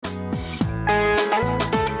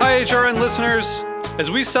HRN listeners.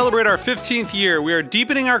 As we celebrate our 15th year, we are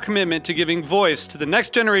deepening our commitment to giving voice to the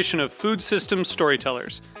next generation of food systems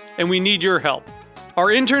storytellers, and we need your help. Our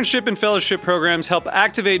internship and fellowship programs help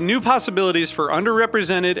activate new possibilities for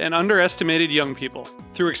underrepresented and underestimated young people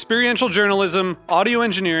through experiential journalism, audio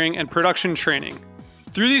engineering, and production training.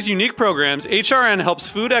 Through these unique programs, HRN helps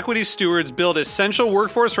food equity stewards build essential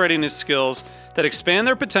workforce readiness skills that expand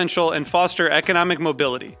their potential and foster economic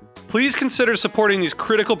mobility. Please consider supporting these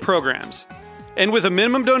critical programs. And with a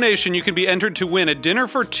minimum donation, you can be entered to win a dinner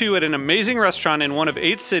for two at an amazing restaurant in one of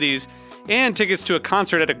 8 cities and tickets to a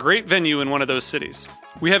concert at a great venue in one of those cities.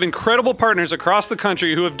 We have incredible partners across the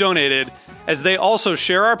country who have donated, as they also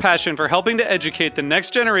share our passion for helping to educate the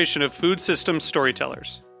next generation of food systems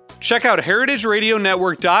storytellers. Check out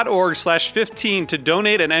heritageradionetwork.org/15 to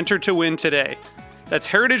donate and enter to win today. That's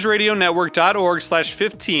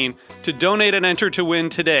heritageradionetwork.org/15 to donate and enter to win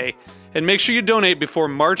today. And make sure you donate before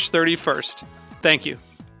March 31st. Thank you.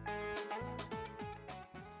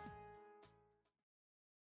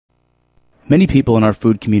 Many people in our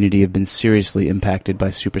food community have been seriously impacted by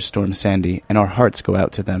Superstorm Sandy, and our hearts go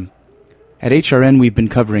out to them. At HRN, we've been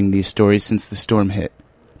covering these stories since the storm hit.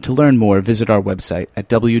 To learn more, visit our website at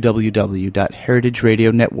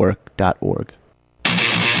www.heritageradionetwork.org.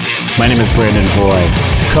 My name is Brandon Hoy,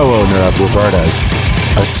 co-owner of Roberta's,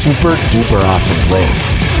 a super-duper awesome place.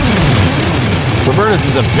 Roberta's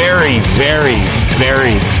is a very, very,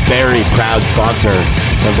 very, very proud sponsor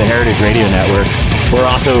of the Heritage Radio Network. We're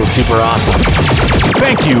also super awesome.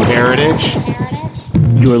 Thank you, Heritage.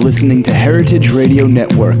 You're listening to Heritage Radio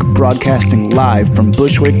Network, broadcasting live from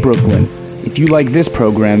Bushwick, Brooklyn. If you like this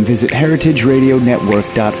program, visit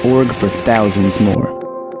heritageradionetwork.org for thousands more.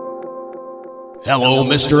 Hello,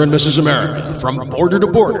 Mr. and Mrs. America, from border to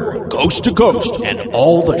border, coast to coast, and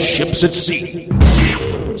all the ships at sea.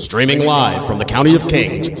 Streaming live from the County of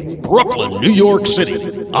Kings, Brooklyn, New York City,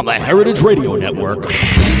 on the Heritage Radio Network.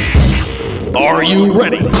 Are you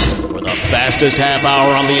ready for the fastest half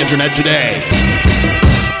hour on the internet today?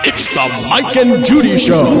 It's the Mike and Judy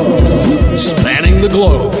Show, spanning the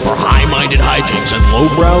globe for high-minded hijinks and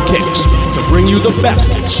lowbrow kicks to bring you the best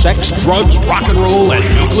in sex, drugs, rock and roll, and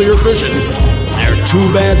nuclear fission. They're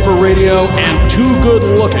too bad for radio and too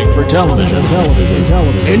good-looking for television.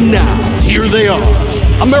 And now, here they are,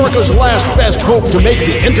 America's last best hope to make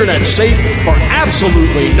the internet safe for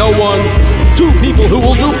absolutely no one. 2 people who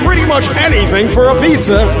will do pretty much anything for a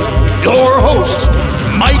pizza. Your hosts,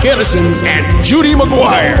 Mike Edison and Judy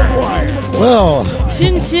McGuire. Well,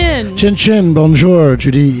 Chin chin. Chin chin, bonjour,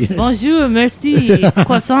 Judy. Bonjour, merci,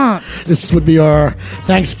 croissant. This would be our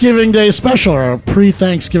Thanksgiving Day special, our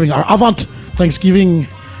pre-Thanksgiving, our avant Thanksgiving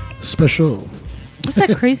special. What's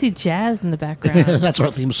that crazy jazz in the background? That's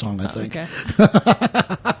our theme song, I think.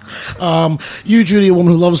 Okay. You, Judy, a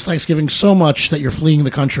woman who loves Thanksgiving so much that you're fleeing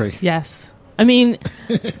the country. Yes. I mean,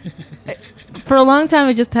 for a long time,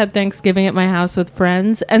 I just had Thanksgiving at my house with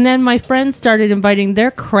friends. And then my friends started inviting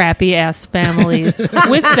their crappy-ass families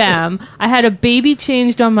with them. I had a baby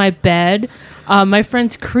changed on my bed. My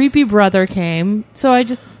friend's creepy brother came. So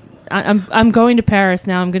I'm going to Paris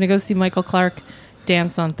now. I'm going to go see Michael Clark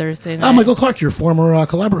dance on Thursday night. Michael Clark, your former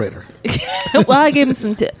collaborator. Well, I gave him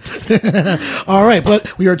some tips. All right, but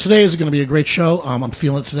today is going to be a great show. I'm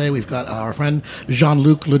feeling it today. We've got our friend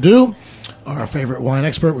Jean-Luc Ledoux, our favorite wine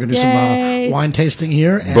expert. We're going to do some wine tasting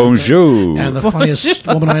here. And, Bonjour. And the funniest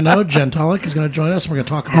woman I know, Jen Tullock, is going to join us. We're going to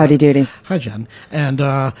talk about Howdy doody. Hi, Jen. And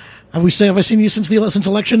have I seen you since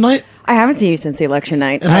election night? I haven't seen you since the election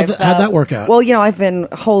night. And how'd that work out? Well, I've been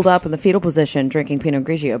holed up in the fetal position drinking Pinot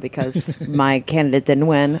Grigio because my candidate didn't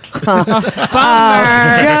win.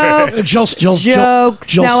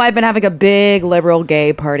 Jokes. No, I've been having a big liberal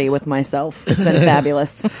gay party with myself. It's been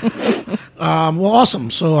fabulous. Well, awesome.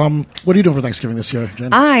 So what are you doing for Thanksgiving this year,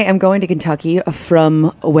 Jen? I am going to Kentucky from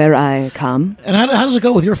where I come. And how does it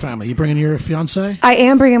go with your family? You bringing your fiance? I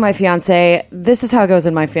am bringing my fiance. This is how it goes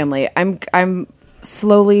in my family. I'm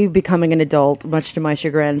slowly becoming an adult, much to my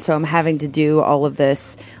chagrin. So I'm having to do all of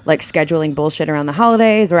this like scheduling bullshit around the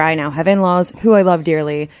holidays, where I now have in-laws who I love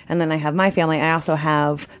dearly. And then I have my family. I also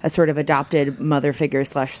have a sort of adopted mother figure /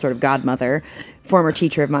 sort of godmother, former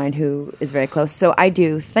teacher of mine who is very close. So I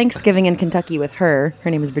do Thanksgiving in Kentucky with her.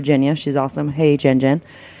 Her name is Virginia. She's awesome. Hey, Jen.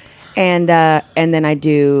 And then I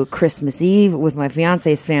do Christmas Eve with my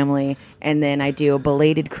fiance's family, and then I do a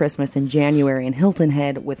belated Christmas in January in Hilton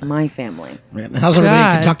Head with my family. Man, how's everybody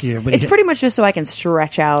in Kentucky? It's pretty much just so I can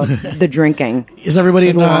stretch out the drinking. Is everybody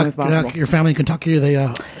as long as possible. Your family in Kentucky? Are they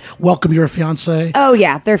welcome your fiance? Oh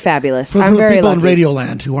yeah, they're fabulous. For I'm the very people lucky. in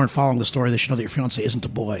Radioland who aren't following the story, they should know that your fiance isn't a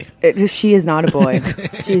boy. She is not a boy.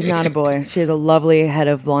 She's not a boy. She has a lovely head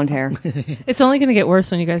of blonde hair. It's only going to get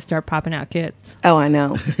worse when you guys start popping out kids. Oh, I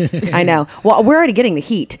know. I know. Well, we're already getting the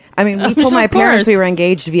heat. I mean, we told my Of course. parents we were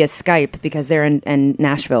engaged via Skype because they're in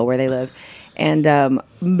Nashville where they live. And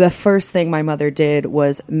the first thing my mother did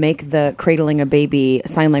was make the cradling a baby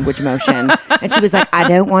sign language motion. And she was like, I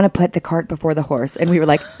don't want to put the cart before the horse. And we were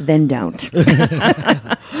like, then don't.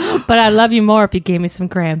 But I'd love you more if you gave me some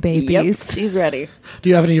grandbabies. Yep, she's ready. Do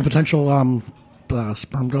you have any potential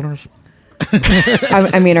sperm donors?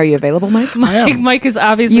 I mean, are you available, Mike? Mike is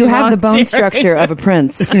obviously You have the bone volunteering. structure of a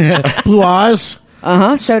prince. Blue eyes,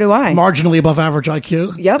 Uh-huh, so do I. marginally above average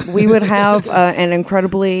IQ. Yep, we would have an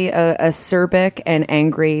incredibly acerbic and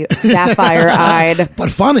angry, sapphire-eyed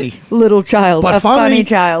But funny. little child, But a funny. funny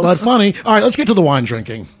child. But funny. All right, let's get to the wine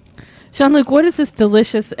drinking. Jean-Luc, what is this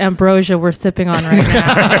delicious ambrosia we're sipping on right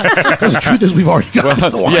now? Because the truth is, we've already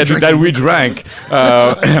got the wine yeah, drinking. that we drank.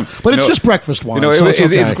 But it's just breakfast wine. You know, so it's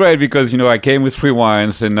okay. great because I came with 3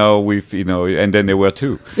 wines, and now and then there were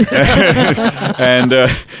 2. And How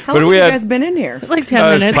but long we have you had guys been in here? Like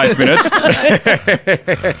 10 minutes. 5 minutes.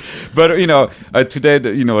 But today,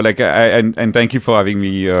 and thank you for having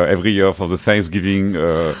me every year for the Thanksgiving.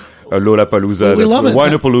 Lollapalooza, We love it.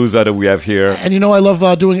 Winapalooza that we have here. And I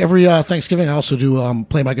love doing every Thanksgiving. I also do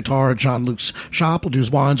play my guitar at John Luke's shop. We'll do his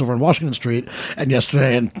wines over on Washington Street. And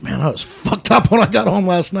yesterday, man, I was fucked up when I got home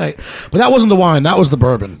last night. But that wasn't the wine. That was the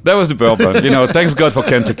bourbon. That was the bourbon. Thanks God for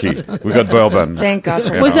Kentucky. We got bourbon. Thank God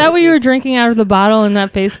for Was that what you were drinking out of the bottle in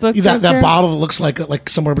that Facebook picture? That bottle looks like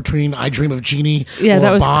somewhere between I Dream of Jeannie Yeah, or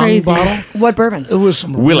that a was Bong crazy. bottle. What bourbon? It was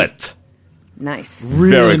some Willet. Nice.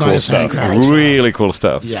 really Very cool nice stuff. handcrafted Really cool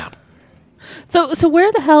stuff. Yeah. So where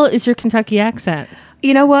the hell is your Kentucky accent?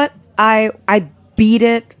 You know what? I beat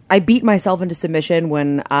it. I beat myself into submission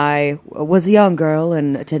when I was a young girl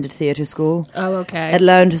and attended theater school. Oh, okay. I'd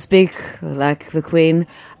learned to speak like the queen.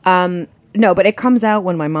 No, but it comes out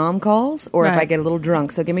when my mom calls or if Right. I get a little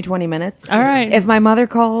drunk. So give me 20 minutes. All right. If my mother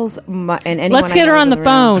calls and anyone Let's I get her know on the isn't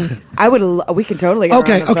around, phone. I would. We can totally get her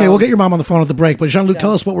Okay, on the okay. phone. We'll get your mom on the phone at the break. But Jean-Luc,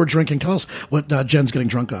 tell us what we're drinking. Tell us what Jen's getting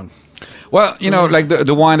drunk on. Well, like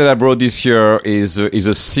the wine that I brought this year is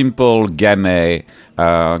a simple Gamay.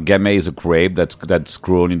 Gamay is a grape that's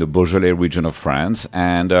grown in the Beaujolais region of France,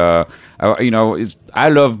 and I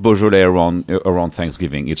love Beaujolais around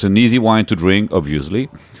Thanksgiving. It's an easy wine to drink, obviously.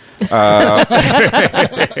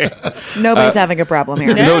 Nobody's having a problem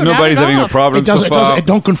here. No, not Nobody's at having all. a problem so far.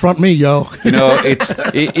 Don't confront me, yo. You know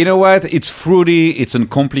what? It's fruity. It's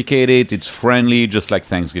uncomplicated. It's friendly, just like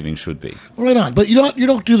Thanksgiving should be. Right on. But you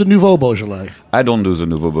don't do the Nouveau Beaujolais. I don't do the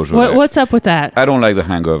Nouveau Beaujolais. What's up with that? I don't like the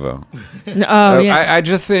hangover. Oh, yeah. I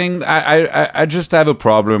just think I just have a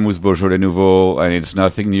problem with Beaujolais Nouveau, and it's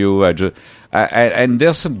nothing new. And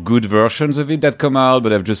there's some good versions of it that come out,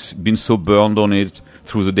 but I've just been so burned on it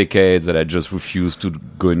through the decades that I just refuse to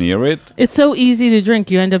go near it. It's so easy to drink.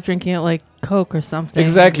 You end up drinking it like Coke or something.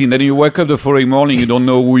 Exactly, and then you wake up the following morning, you don't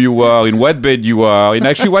know who you are, in what bed you are, in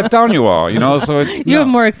actually what town you are. So it's You have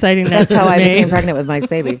more exciting than That's how I me. became pregnant with Mike's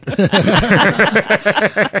baby.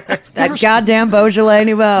 That goddamn Beaujolais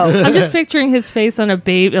Nouveau. I'm just picturing his face on a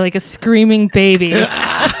baby, like a screaming baby.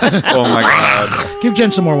 Oh my God! Give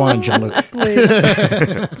Jen some more wine, Jean-Luc.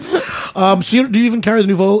 So do you even carry the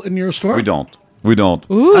Nouveau in your store? We don't.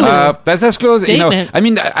 Ooh. That's as close. Statement. I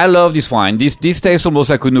mean, I love this wine. This tastes almost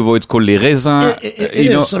like a Nouveau. It's called Les Raisins. It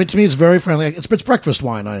is. I mean, to me, it's very friendly. It's breakfast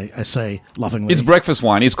wine, I say lovingly. It's breakfast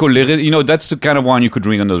wine. It's called Les Raisins. That's the kind of wine you could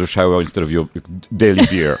drink under the shower instead of your daily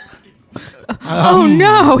beer. Oh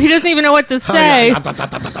no, he doesn't even know what to say. You'd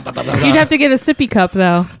have to get a sippy cup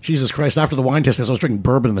though. Jesus Christ! After the wine tasting, I was drinking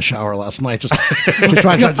bourbon in the shower last night just to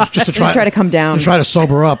try to come down. to try to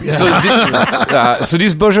sober up. Yeah. So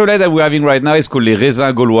this Beaujolais that we're having right now is called Les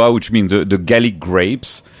Raisins Gaulois, which means the Gallic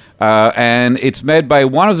grapes. And it's made by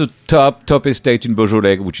one of the top estate in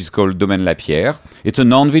Beaujolais, which is called Domaine Lapierre. It's a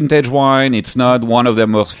non-vintage wine. It's not one of their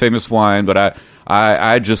most famous wine, but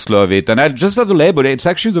I just love it. And I just love the label. It's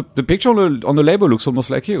actually the picture on the label looks almost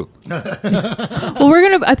like you.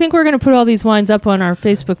 Well, I think we're gonna put all these wines up on our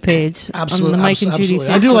Facebook page. Absolutely, on the Mike and Judy absolutely.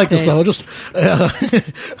 I do Facebook like this page. though. Just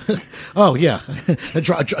oh yeah, a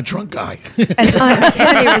drunk guy. An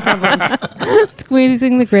uncanny resemblance.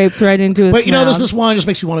 Squeezing the grapes right into his But mouth. this wine just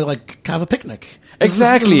makes you want to have a picnic.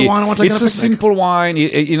 Exactly. This is the wine I want to take It's on a picnic. simple wine,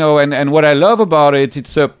 and what I love about it,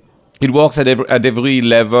 it works at every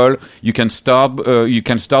level. You can start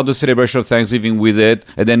the celebration of Thanksgiving with it,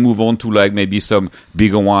 and then move on to maybe some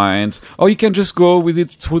bigger wines, or you can just go with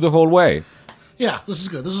it through the whole way. Yeah, this is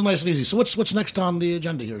good. This is nice and easy. So what's next on the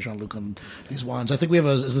agenda here, Jean-Luc, on these wines? I think we have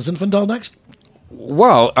is the Zinfandel next?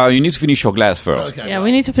 Well, you need to finish your glass first. Okay. Yeah,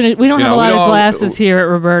 we need to finish. We don't have a lot of glasses here at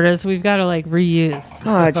Roberta's. We've got to reuse.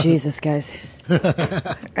 Oh, Jesus, guys.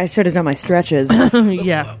 I should have done my stretches.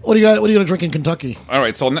 Yeah. What are you going to drink in Kentucky? All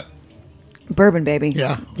right, so Bourbon, baby.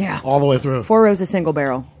 Yeah. Yeah. All the way through. Four Roses single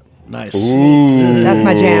barrel. Nice. That's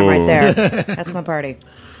my jam right there. That's my party.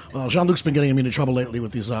 Well, Jean-Luc's been getting me into trouble lately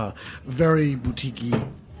with these very boutique-y,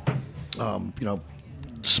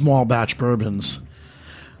 small batch bourbons.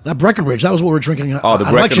 That Breckenridge, that was what we were drinking. Oh, the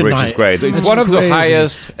Breckenridge is great. It's one of the crazy.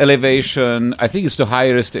 highest elevation. I think it's the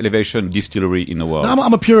highest elevation distillery in the world. Now,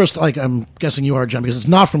 I'm a purist, like I'm guessing you are, Jen, because it's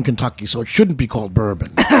not from Kentucky, so it shouldn't be called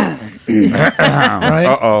bourbon. Right?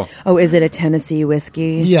 Uh-oh. Oh, is it a Tennessee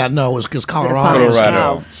whiskey? Yeah, no, it's because Colorado.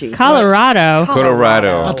 Colorado. Oh, Jesus.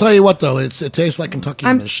 Colorado. I'll tell you what, though, it tastes like Kentucky.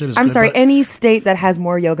 And this shit is I'm good, sorry, but- any state that has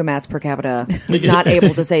more yoga mats per capita is not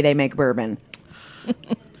able to say they make bourbon.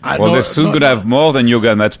 Well, they're soon going to have more than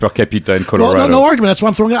yoga mats per capita in Colorado. Well, no argument. That's why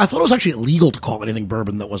I'm throwing it. I thought it was actually illegal to call anything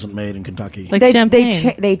bourbon that wasn't made in Kentucky. Like They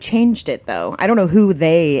champagne. they changed it though. I don't know who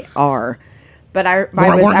they are, but Weren't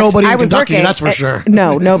nobody in Kentucky, working that's for sure.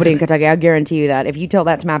 No, nobody in Kentucky. I guarantee you that. If you tell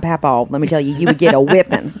that to my papa, let me tell you, you would get a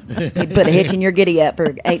whipping. He'd put a hitch in your giddy up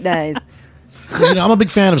for 8 days. I'm a big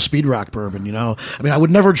fan of Speed Rock bourbon. I would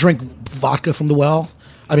never drink vodka from the well.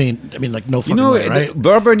 I mean, like no fucking way, right?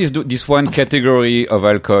 Bourbon is this one category of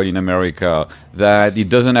alcohol in America that it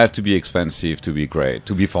doesn't have to be expensive to be great,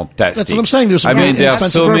 to be fantastic. That's what I'm saying. There's some there are inexpensive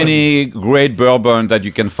so bourbon. many great bourbon that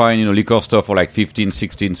you can find in a liquor store for like $15,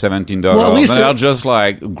 $16, $17. Well, at least and they're just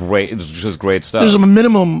great. It's just great stuff. There's a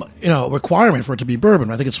minimum, requirement for it to be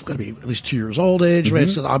bourbon. I think it's got to be at least 2 years old age, right?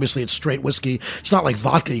 So obviously, it's straight whiskey. It's not like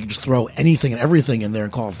vodka. You can just throw anything and everything in there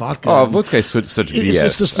and call it vodka. Oh, vodka is such BS.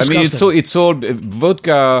 It's just I mean, it's all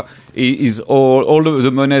vodka is all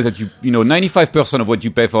the money that 95% of what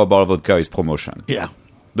you pay for a bottle of vodka is promotion. Yeah.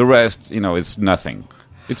 The rest, is nothing.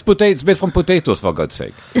 It's made from potatoes, for God's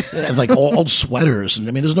sake. And like old sweaters. And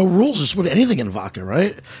there's no rules. Just put anything in vodka,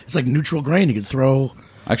 right? It's like neutral grain. You can throw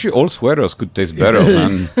Actually, all sweaters could taste better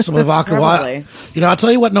than... some of the vodka. Probably. I'll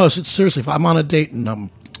tell you what. No, seriously, if I'm on a date and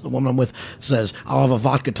the woman I'm with says, I'll have a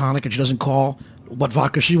vodka tonic, and she doesn't call what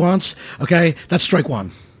vodka she wants, okay, that's strike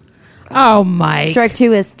one. Oh, Mike. Strike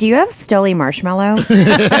 2 is, do you have Stoli Marshmallow?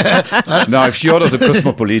 No, if she orders a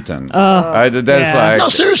Cosmopolitan, that's Yeah. like... No,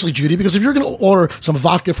 seriously, Judy, because if you're going to order some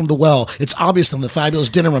vodka from the well, it's obvious that the fabulous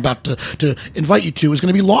dinner I'm about to invite you to is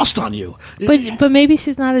going to be lost on you. But maybe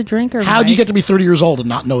she's not a drinker. How do you Mike. get to be 30 years old and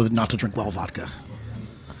not know not to drink well vodka?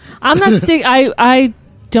 I'm not I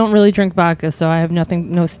don't really drink vodka, so I have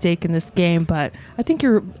no stake in this game. But I think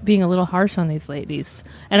you're being a little harsh on these ladies.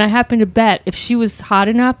 And I happen to bet if she was hot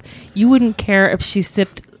enough, you wouldn't care if she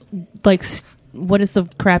sipped what is the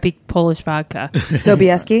crappy Polish vodka?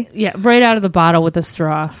 Sobieski? Yeah, right out of the bottle with a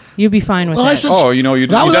straw. You'd be fine with Well, I that. said, you'd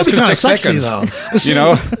that would that's be going kind to of take sexy, seconds.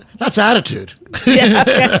 though. That's attitude.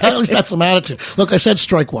 At least that's some attitude. Look, I said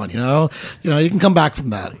strike one. You can come back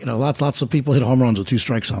from that. Lots of people hit home runs with 2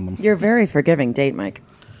 strikes on them. You're a very forgiving date, Mike.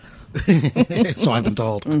 So I've been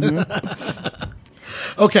told.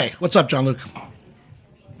 Okay, what's up, Jean-Luc?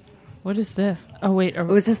 What is this? Oh wait,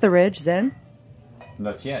 Was this the Ridge, Zen?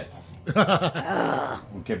 Not yet.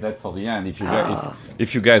 We'll keep that for the end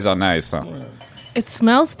if you guys are nice. Huh? it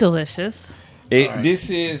smells delicious. This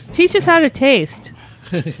is... Teach us how to taste.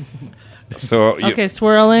 So Okay,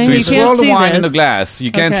 swirling. So you You swirl can't the see wine this. in the glass.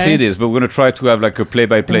 You can't Okay. see this, but we're going to try to have like a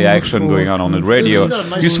play-by-play action going on the radio. This has got a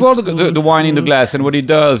nice You swirl the wine in the glass, and what it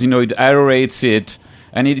does, it aerates it,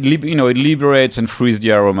 and it liberates and frees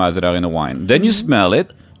the aromas that are in the wine. Then you smell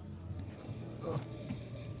it.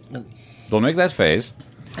 Don't make that face.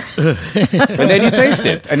 And then you taste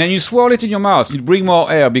it, and then you swirl it in your mouth. You bring more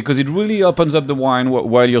air because it really opens up the wine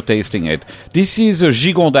while you're tasting it. This is a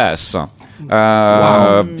Gigondas.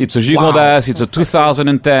 It's a Gigondas. It's a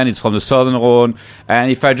 2010. It's from the Southern Rhone. And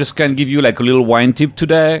if I just can give you like a little wine tip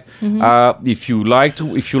today, if you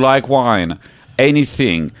like wine,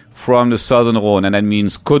 anything from the Southern Rhone, and that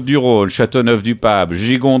means Côte du Rhône, Châteauneuf-du-Pape,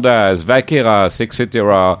 Gigondas, Vaqueras,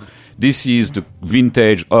 etc. This is the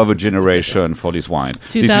vintage of a generation for this wine.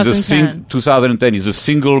 2010. 2010 is the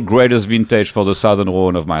single greatest vintage for the Southern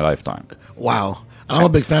Rhone of my lifetime. Wow. And I'm a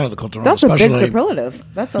big fan of the Côte d'Or. That's a big especially- superlative.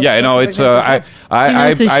 It's Yeah, a big it's thing to say. He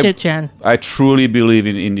knows his shit, Jen. I truly believe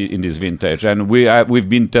in this vintage, and we've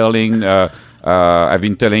been telling. I've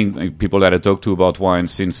been telling people that I talk to about wine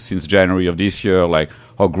since January of this year, like,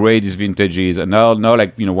 how great this vintage is. And now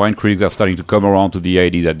like, wine critics are starting to come around to the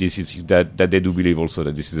idea that this is that they do believe also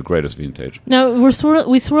that this is the greatest vintage. Now, we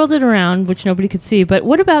swirled it around, which nobody could see, but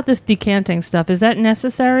what about this decanting stuff? Is that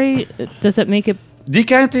necessary? Does it make it...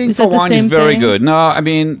 Decanting for wine is very good. No, I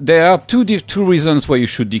mean, there are two reasons why you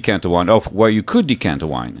should decant a wine, or why you could decant a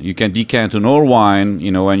wine. You can decant an old wine,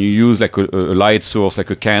 and you use like a light source,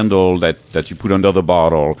 like a candle that you put under the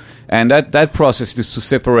bottle. And that process is to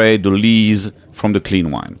separate the lees from the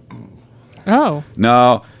clean wine. Oh.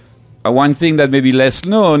 Now, one thing that may be less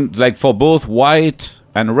known, like for both white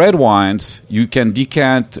and red wines, you can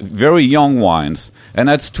decant very young wines, and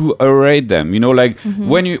that's to aerate them.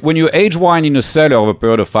 When you age wine in a cellar over a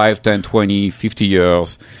period of 5, 10, 20, 50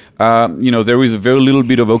 years, there is a very little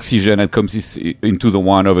bit of oxygen that comes into the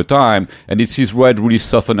wine over time, and it's this red really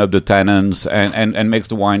soften up the tannins and makes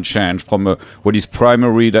the wine change from a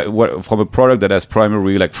product that has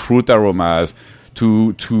primary like fruit aromas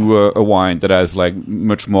to a wine that has like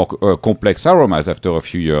much more complex aromas after a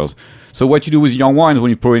few years. So what you do with young wines when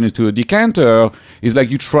you pour it into a decanter is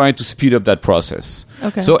like you try to speed up that process.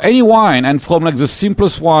 Okay. So any wine, and from like the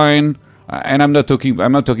simplest wine, and I'm not talking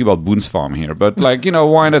about Boone's Farm here, but like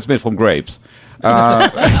wine that's made from grapes,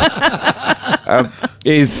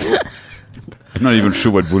 is. I'm not even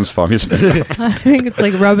sure what Boone's Farm is. I think it's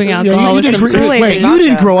like rubbing alcohol with some Wait, you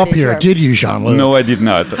didn't grow up here, did you, Jean-Luc? No, I did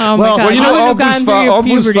not. Oh my God. all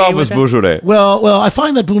Boone's Farm was Beaujolais. Well, I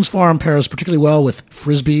find that Boone's Farm pairs particularly well with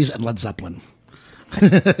Frisbees and Led Zeppelin.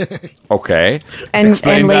 Okay. And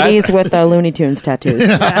ladies with Looney Tunes tattoos.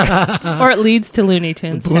 Or it leads to Looney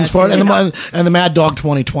Tunes. Boone's Farm and the Mad Dog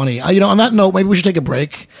 2020. On that note, maybe we should take a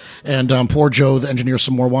break and pour Joe, the engineer,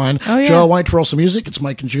 some more wine. Oh, yeah. Joe, why don't you roll some music? It's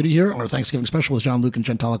Mike and Judy here on our Thanksgiving special with Jean-Luc and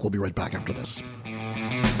Jen Tullock. We'll be right back after this.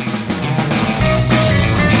 I'm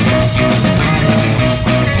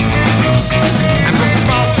just a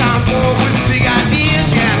small town boy with big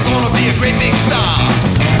ideas. Yeah, I'm gonna be a great big star.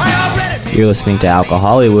 You're listening to Alcohol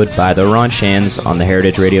Hollywood by the Ron Shans on the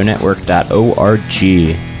heritageradionetwork.org.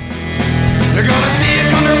 You're gonna see a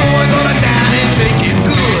country boy go to town and make it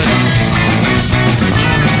good.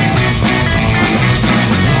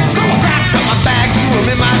 So I packed up my bags, threw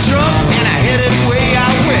them in my trunk, and I headed way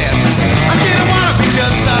out west. I didn't want to be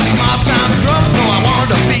just a small town drunk, no, I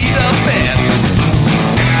wanted to be the best.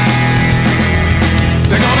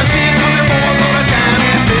 They're gonna see a country boy go to town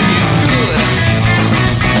and make it good.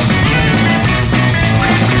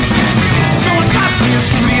 So I got me a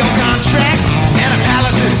studio contract and a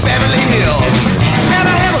palace in Beverly Hills. And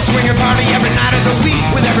I have a swinging party every night of the week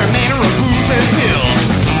with every manner of booze and pills.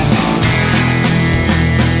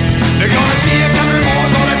 They're gonna see a country boy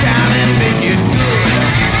go to town and make it good.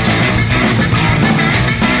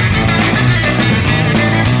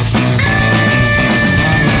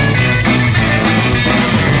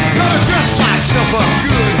 Gonna dress myself up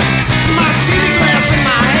good, martini glass in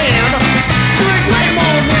my hand, drink way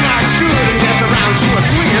more than I should, and dance around to a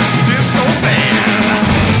swinging disco band.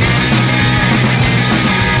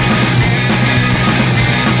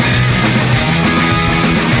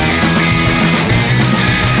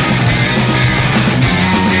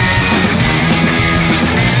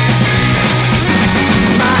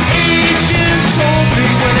 My agent told me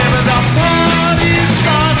whenever the party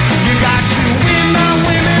starts, you got to win the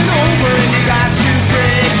women over and you got to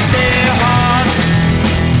break their hearts.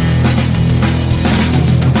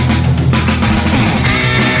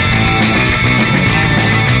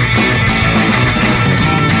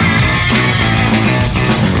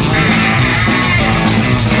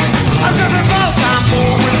 I'm just a small time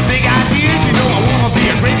boy with big ideas. I wanna be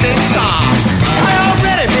a great big star. I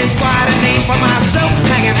already made quite a name for myself,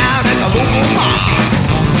 hanging out at the local bar.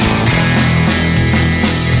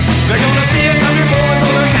 They're gonna see a country boy go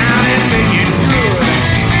to town and make it good.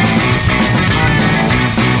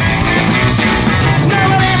 Now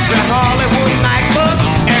at every Hollywood nightclub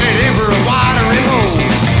and at every watering hole,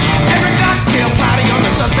 every cocktail party on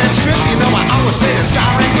the Sunset Strip, I always play the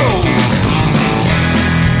star and gold.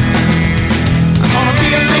 I'm gonna be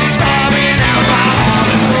a big star in Alcohol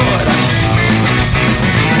Hollywood.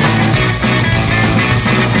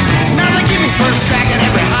 Now they give me first track at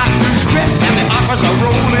every hot new script, and the offers are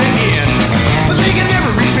rolling in. But they can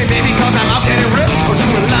never reach me, baby, cause I'm out getting ripped or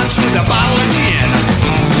doing lunch with a bottle of gin.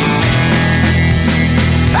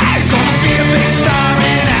 I'm gonna be a big star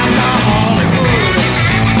in Alcohol Hollywood.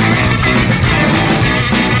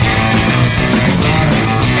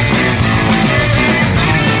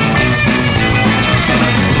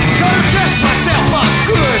 Gonna dress myself up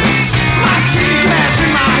good, martini glass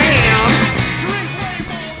in my hand.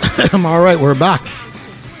 All right, we're back.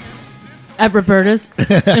 At Roberta's,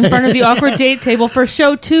 in front of the awkward date table for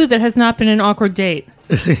show 2 that has not been an awkward date.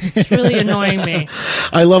 It's really annoying me.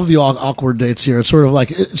 I love the awkward dates here. It's sort of like,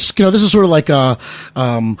 this is sort of like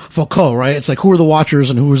Foucault, right? It's like, who are the watchers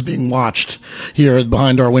and who is being watched here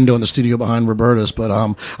behind our window in the studio behind Roberta's. But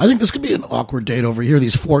I think this could be an awkward date over here.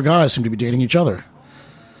 These 4 guys seem to be dating each other.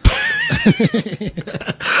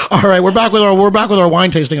 All right, we're back with our wine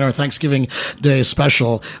tasting and our Thanksgiving Day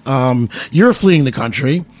special. You're fleeing the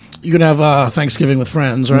country. You're gonna have Thanksgiving with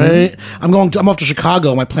friends, right? Mm-hmm. I'm off to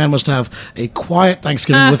Chicago. My plan was to have a quiet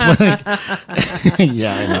Thanksgiving with my.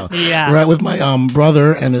 Yeah, I know. Yeah, right, with my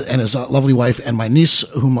brother and his lovely wife and my niece,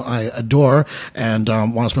 whom I adore and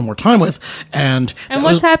want to spend more time with. And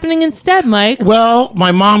what's happening instead, Mike? Well,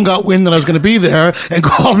 my mom got wind that I was going to be there and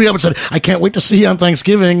called me up and said, "I can't wait to see you on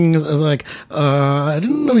Thanksgiving." I was like, "I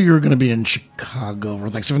didn't know you were going to be in Chicago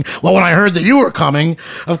for Thanksgiving." Well, when I heard that you were coming,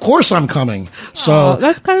 of course I'm coming. So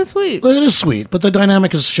that's kind of sweet. It is sweet, but the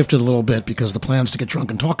dynamic has shifted a little bit because the plans to get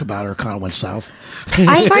drunk and talk about her kind of went south.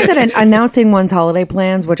 I find that announcing one's holiday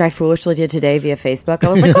plans, which I foolishly did today via Facebook, I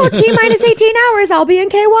was like, T-minus 18 hours, I'll be in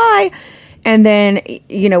KY. And then,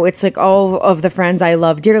 it's like all of the friends I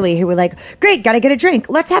love dearly who were like, great, gotta get a drink.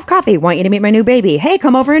 Let's have coffee. Want you to meet my new baby. Hey,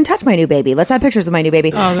 come over and touch my new baby. Let's have pictures of my new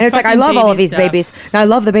baby. And it's like, I love all of these babies. And I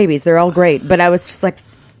love the babies. They're all great. But I was just like,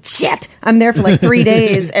 shit, I'm there for like 3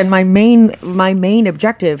 days. And my main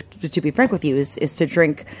objective, to be frank with you, is to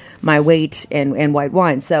drink my weight in white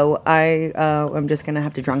wine. So I'm just going to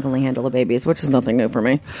have to drunkenly handle the babies, which is nothing new for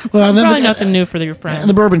me. Well, and then probably nothing new for your friends. And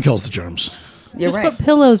the bourbon kills the germs. You're Just right. put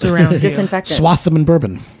pillows around you. Disinfectant. Swath them in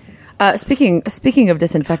bourbon. Speaking of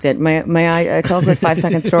disinfectant, may I tell a quick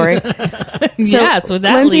 5-second story? Yes, with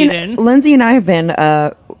that lead in. Lindsay and I have been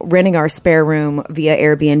renting our spare room via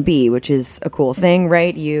Airbnb, which is a cool thing,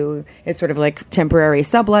 right? It's sort of like temporary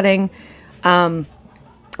subletting.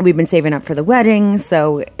 We've been saving up for the wedding,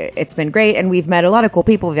 so it's been great, and we've met a lot of cool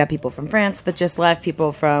people. We've got people from France that just left,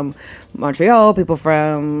 people from Montreal, people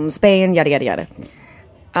from Spain, yada yada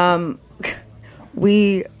yada.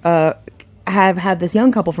 We have had this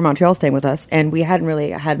young couple from Montreal staying with us, and we hadn't really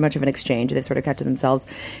had much of an exchange. They sort of kept to themselves.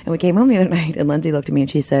 And we came home the other night, and Lindsay looked at me and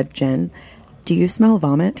she said, "Jen, do you smell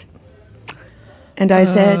vomit?" And I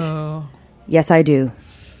said, "Yes, I do."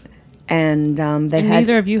 And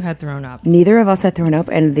neither of you had thrown up. Neither of us had thrown up,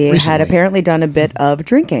 and they had apparently done a bit of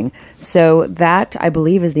drinking. So that, I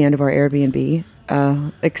believe, is the end of our Airbnb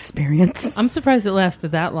experience. I'm surprised it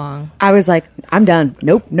lasted that long. I was like, I'm done.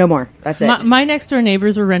 Nope, no more. That's it. My next door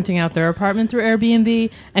neighbors were renting out their apartment through Airbnb,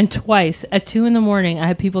 and twice at 2 a.m, I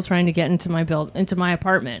had people trying to get into my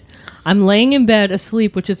apartment. I'm laying in bed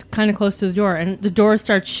asleep, which is kind of close to the door, and the door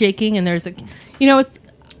starts shaking, and there's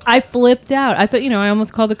I flipped out. I thought, I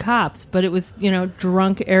almost called the cops, but it was,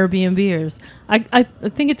 drunk Airbnbers. I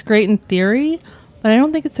think it's great in theory, but I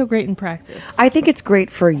don't think it's so great in practice. I think it's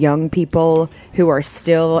great for young people who are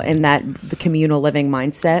still in the communal living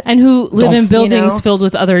mindset. And who live in buildings filled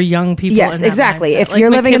with other young people. Yes, exactly. If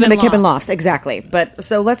you're living in the McKibben Lofts. Exactly. But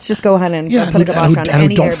so let's just go ahead and put a kibosh on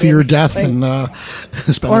any don't Airbnb. fear death and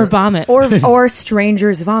or vomit. Or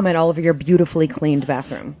strangers vomit all over your beautifully cleaned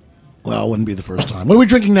bathroom. Well, it wouldn't be the first time. What are we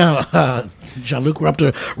drinking now? Jean-Luc, we're up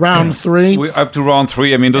to round 3. We're up to round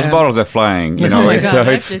 3. I mean, those bottles are flying.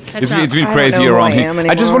 It's been crazy around here.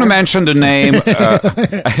 I just want to mention the name.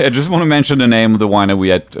 I just want to mention the name of the wine that we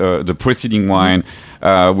had, the preceding wine,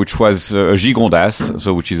 which was a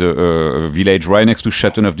Gigondas, which is a village right next to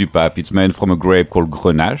Châteauneuf-du-Pape. It's made from a grape called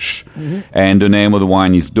Grenache, and the name of the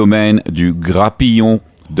wine is Domaine du Grappillon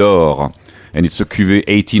d'Or. And it's a cuvée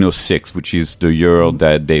 1806, which is the year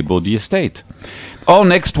that they bought the estate. Our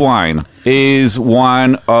next wine is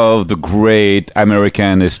one of the great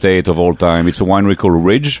American estate of all time. It's a winery called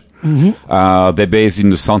Ridge. They're based in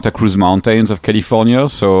the Santa Cruz Mountains of California.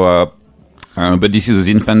 But this is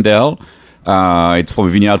a Zinfandel. It's from a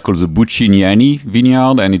vineyard called the Buccignani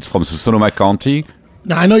Vineyard, and it's from Sonoma County.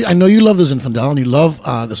 Now, I know you love the Zinfandel, and you love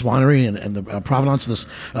this winery and the provenance of this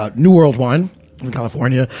New World wine from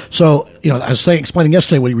California. So, I was explaining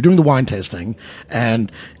yesterday when you were doing the wine tasting,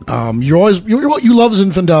 and you love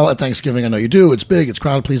Zinfandel at Thanksgiving. I know you do. It's big, it's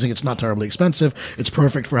crowd pleasing, it's not terribly expensive, it's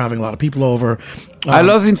perfect for having a lot of people over. I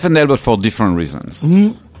love Zinfandel, but for different reasons.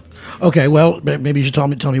 Okay, well, maybe you should tell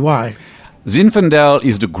me why. Zinfandel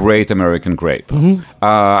is the great American grape.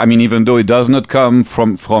 I mean, even though it does not come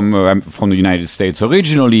from the United States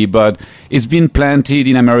originally, but it's been planted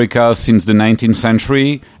in America since the 19th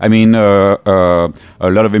century. I mean, a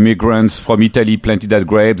lot of immigrants from Italy planted that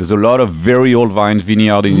grape. There's a lot of very old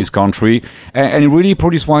vineyard in this country, and it really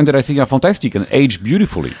produces wine that I think are fantastic and age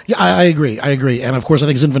beautifully. Yeah, I agree. And of course, I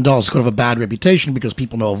think Zinfandel is kind of a bad reputation because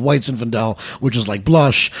people know of white Zinfandel, which is like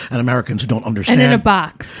blush, and Americans who don't understand. And in a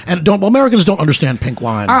box. Americans don't understand pink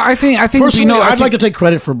wine. I think Personally, I'd like to take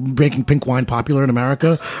credit for making pink wine popular in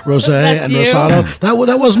America. Rosé and you. Rosado.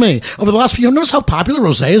 That was me. Over the last few years, notice how popular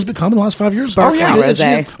Rosé has become in the last 5 years? Sparkling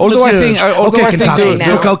rosé. Although I think,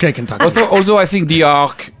 Kentucky. Okay, Kentucky. although I think the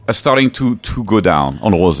arc is starting to go down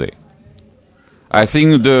on rosé. I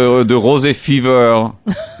think the rosé fever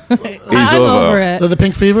is I'm over. over it. The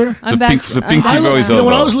pink fever? I'm The pink fever is over.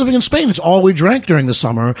 When I was living in Spain, it's all we drank during the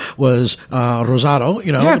summer was Rosado,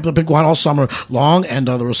 the pink wine all summer long, and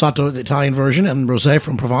the Rosato, the Italian version, and Rosé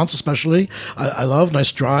from Provence especially. I love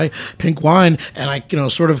nice dry pink wine, and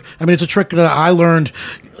it's a trick that I learned,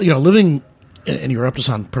 living in Europe, to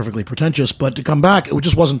sound perfectly pretentious, but to come back, it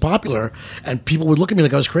just wasn't popular, and people would look at me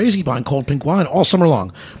like I was crazy buying cold pink wine all summer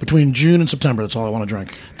long. Between June and September, that's all I want to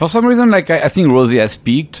drink. For some reason, I think rosé has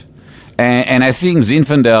peaked, and I think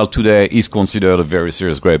Zinfandel today is considered a very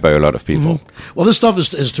serious grape by a lot of people. Well, this stuff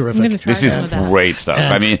is I'm gonna terrific. try This is some of that. great stuff.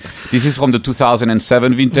 I mean, this is from the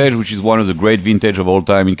 2007 vintage, which is one of the great vintage of all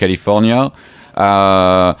time in California.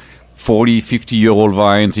 40, 50-year-old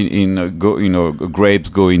vines grapes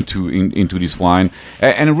go into this wine.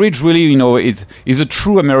 And Ridge really, is a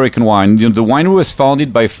true American wine. The winery was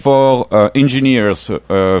founded by 4 engineers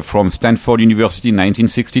from Stanford University in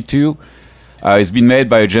 1962. It's been made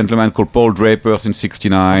by a gentleman called Paul Draper in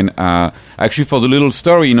 1969. Actually, for the little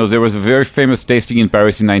story, there was a very famous tasting in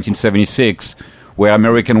Paris in 1976 where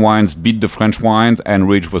American wines beat the French wines, and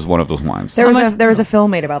Ridge was one of those wines. There was a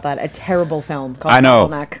film made about that, a terrible film called I know.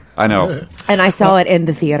 Bottleneck. I know. And I saw it in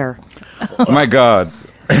the theater. Oh my God.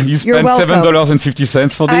 You spent welcome.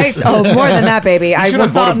 $7.50 for this? More than that, baby. You I should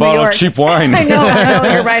was have bought out a in New bottle of York. cheap wine. I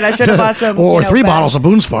know, you're right. I should have bought some. Or 3 bad- bottles of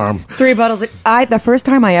Boone's Farm. 3 bottles. The first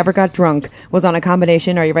time I ever got drunk was on a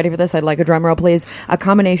combination. Are you ready for this? I'd like a drum roll, please. A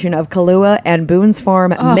combination of Kahlua and Boone's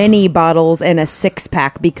Farm mini bottles in a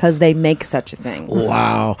 6-pack because they make such a thing.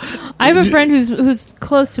 Wow. I have a friend who's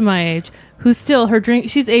close to my age who's still her drink.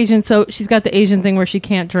 She's Asian, so she's got the Asian thing where she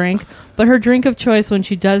can't drink. But her drink of choice when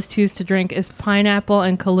she does choose to drink is pineapple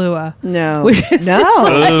and Kahlua. No, Which is no,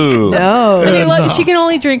 Ooh. no. I mean, she can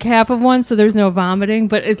only drink half of one, so there's no vomiting.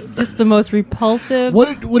 But it's just the most repulsive.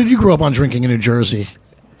 What did you grow up on drinking in New Jersey?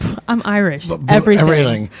 I'm Irish.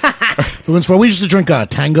 Everything. Boone's Farm. We used to drink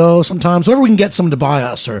Tango sometimes. Whatever we can get someone to buy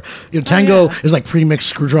us. Or Tango is like pre-mixed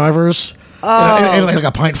screwdrivers. In like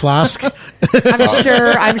a pint flask. I'm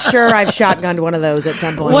sure I've shotgunned one of those at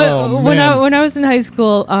some point. When I was in high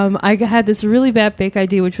school, I had this really bad fake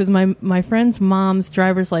ID, which was my friend's mom's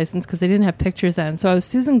driver's license because they didn't have pictures then. So I was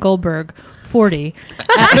Susan Goldberg, 40.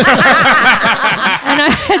 And I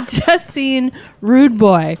had just seen Rude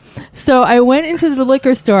Boy. So I went into the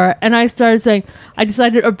liquor store and I started saying, I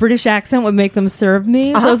decided a British accent would make them serve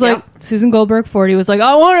me. So I was like, Susan Goldberg, 40, was like,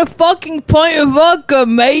 I want a fucking pint of vodka,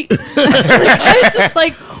 mate. I was just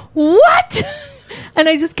like, what? And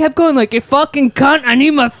I just kept going like, you fucking cunt, I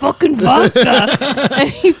need my fucking vodka. And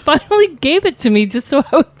he finally gave it to me just so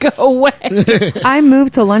I would go away. I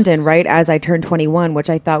moved to London right as I turned 21, which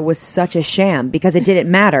I thought was such a sham because it didn't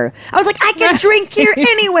matter. I was like, I can drink here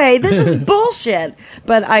anyway. This is bullshit.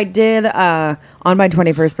 But I did, on my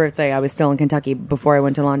 21st birthday, I was still in Kentucky before I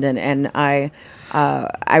went to London, and I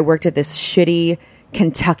worked at this shitty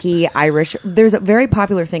Kentucky Irish. There's a very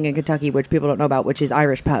popular thing in Kentucky which people don't know about, which is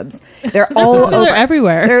Irish pubs. They're all over. They're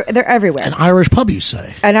everywhere. They're everywhere. An Irish pub, you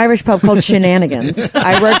say? An Irish pub called Shenanigans.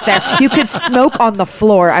 I worked there. You could smoke on the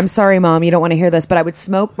floor. I'm sorry, Mom, you don't want to hear this, but I would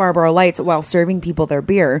smoke Marlboro Lights while serving people their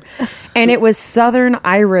beer. And it was Southern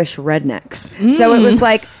Irish rednecks. So it was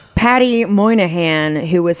like Patty Moynihan,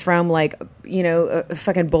 who was from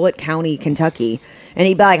fucking Bullitt County, Kentucky. And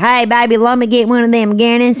he'd be like, hey, baby, let me get one of them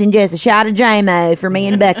Guinness and just a shot of J-Mo for me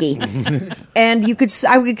and Becky. And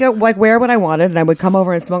I would go, wear what I wanted, and I would come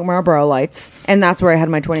over and smoke Marlboro Lights. And that's where I had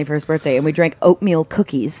my 21st birthday. And we drank oatmeal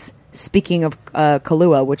cookies, speaking of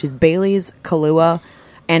Kahlua, which is Bailey's, Kahlua,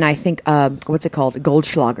 and I think, what's it called?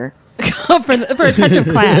 Goldschlager. for a touch of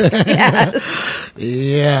class. Yes.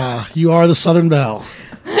 Yeah, you are the Southern Belle.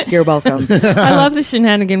 You're welcome. I love the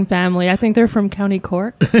Shenanigan family. I think they're from County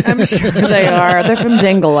Cork. I'm sure they are. They're from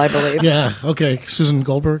Dingle, I believe. Yeah, okay. Susan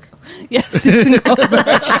Goldberg. Yes, Susan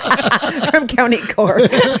Goldberg. From County Cork.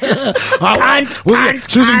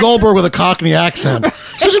 Susan Goldberg with a Cockney accent.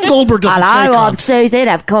 Susan Goldberg doesn't say Hello, I'm cunt. Susan.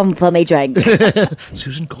 I've come for me drink.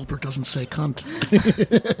 Susan Goldberg doesn't say cunt.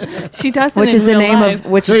 She does, Which is the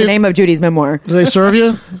name of Judy's memoir. Do they serve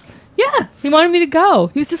you? Yeah, he wanted me to go.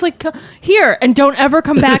 He was just like, here, and don't ever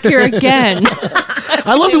come back here again.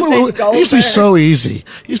 I loved it. It used to be so easy.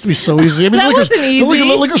 I mean, That wasn't easy.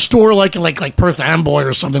 The liquor store like Perth Amboy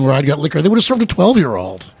or something where I'd get liquor, they would have served a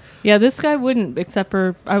 12-year-old. Yeah, this guy wouldn't, except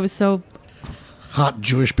for I was so Hot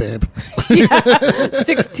Jewish babe.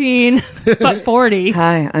 16, but 40.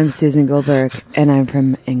 Hi, I'm Susan Goldberg, and I'm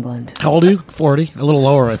from England. How old are you? 40? A little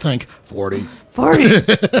lower, I think. 40. 40.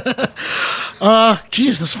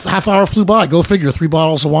 Geez, this half hour flew by. Go figure. 3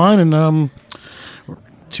 bottles of wine and we're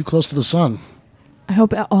too close to the sun. I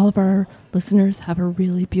hope all of our listeners have a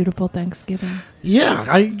really beautiful Thanksgiving. Yeah,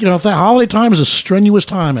 the holiday time is a strenuous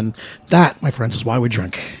time, and that, my friends, is why we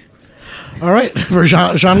drink. All right, for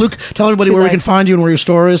Jean-Luc, tell everybody where we can find you and where your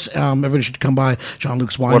store is. Everybody should come by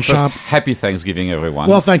Jean-Luc's wine shop. Happy Thanksgiving, everyone.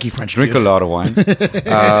 Well, thank you, French. Drink a lot of wine.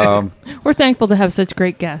 We're thankful to have such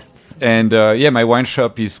great guests. And my wine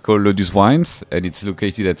shop is called Lodus Wines, and it's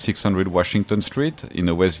located at 600 Washington Street in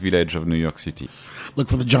the West Village of New York City. Look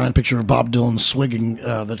for the giant picture of Bob Dylan swigging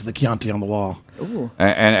the Chianti on the wall.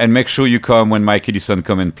 And make sure you come when Mike Edison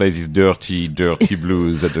come and plays his dirty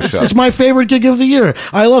blues at the shop. It's my favorite gig of the year.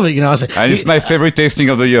 I love it. And it's my favorite tasting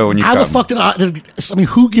of the year when you come. How the fuck did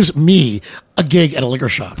who gives me a gig at a liquor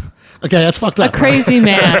shop? Okay, that's fucked up. A crazy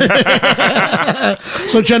man.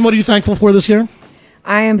 So, Jen, what are you thankful for this year?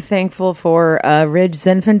 I am thankful for Ridge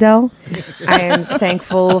Zinfandel. I am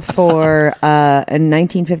thankful for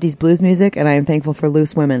 1950s blues music, and I am thankful for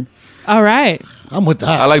loose women. All right. I'm with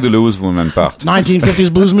that. I like the loose woman part.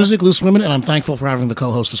 1950s blues music, loose women, and I'm thankful for having the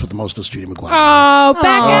co-hostess with the mostest, Judy McGuire. Oh,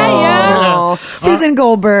 back at you. Susan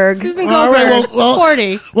Goldberg. Susan All Goldberg, right, well,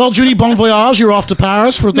 40. Well, Judy, bon voyage. You're off to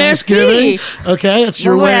Paris for Thanksgiving. Merci. Okay, it's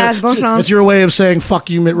your Bon way. voyage, bon chance. It's your way of saying "fuck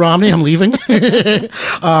you, Mitt Romney." I'm leaving.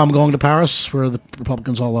 I'm going to Paris, where the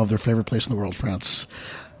Republicans all love their favorite place in the world, France.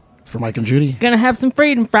 For Mike and Judy, Gonna have some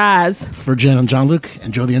freedom fries. for Jen and Jean-Luc,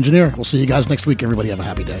 and Joe the engineer. We'll see you guys next week. Everybody have a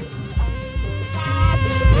happy day.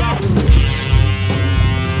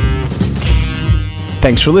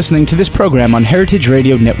 Thanks for listening to this program on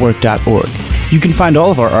heritageradionetwork.org. You can find all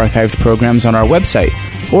of our archived programs on our website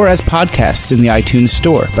or as podcasts in the iTunes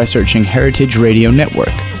Store by searching Heritage Radio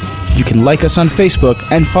Network. You can like us on Facebook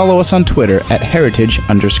and follow us on Twitter at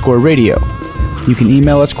heritage_radio. You can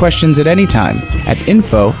email us questions at any time at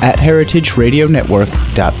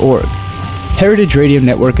info@heritageradionetwork.org. Heritage Radio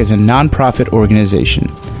Network is a non-profit organization.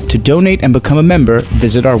 To donate and become a member,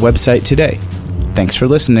 visit our website today. Thanks for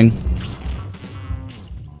listening.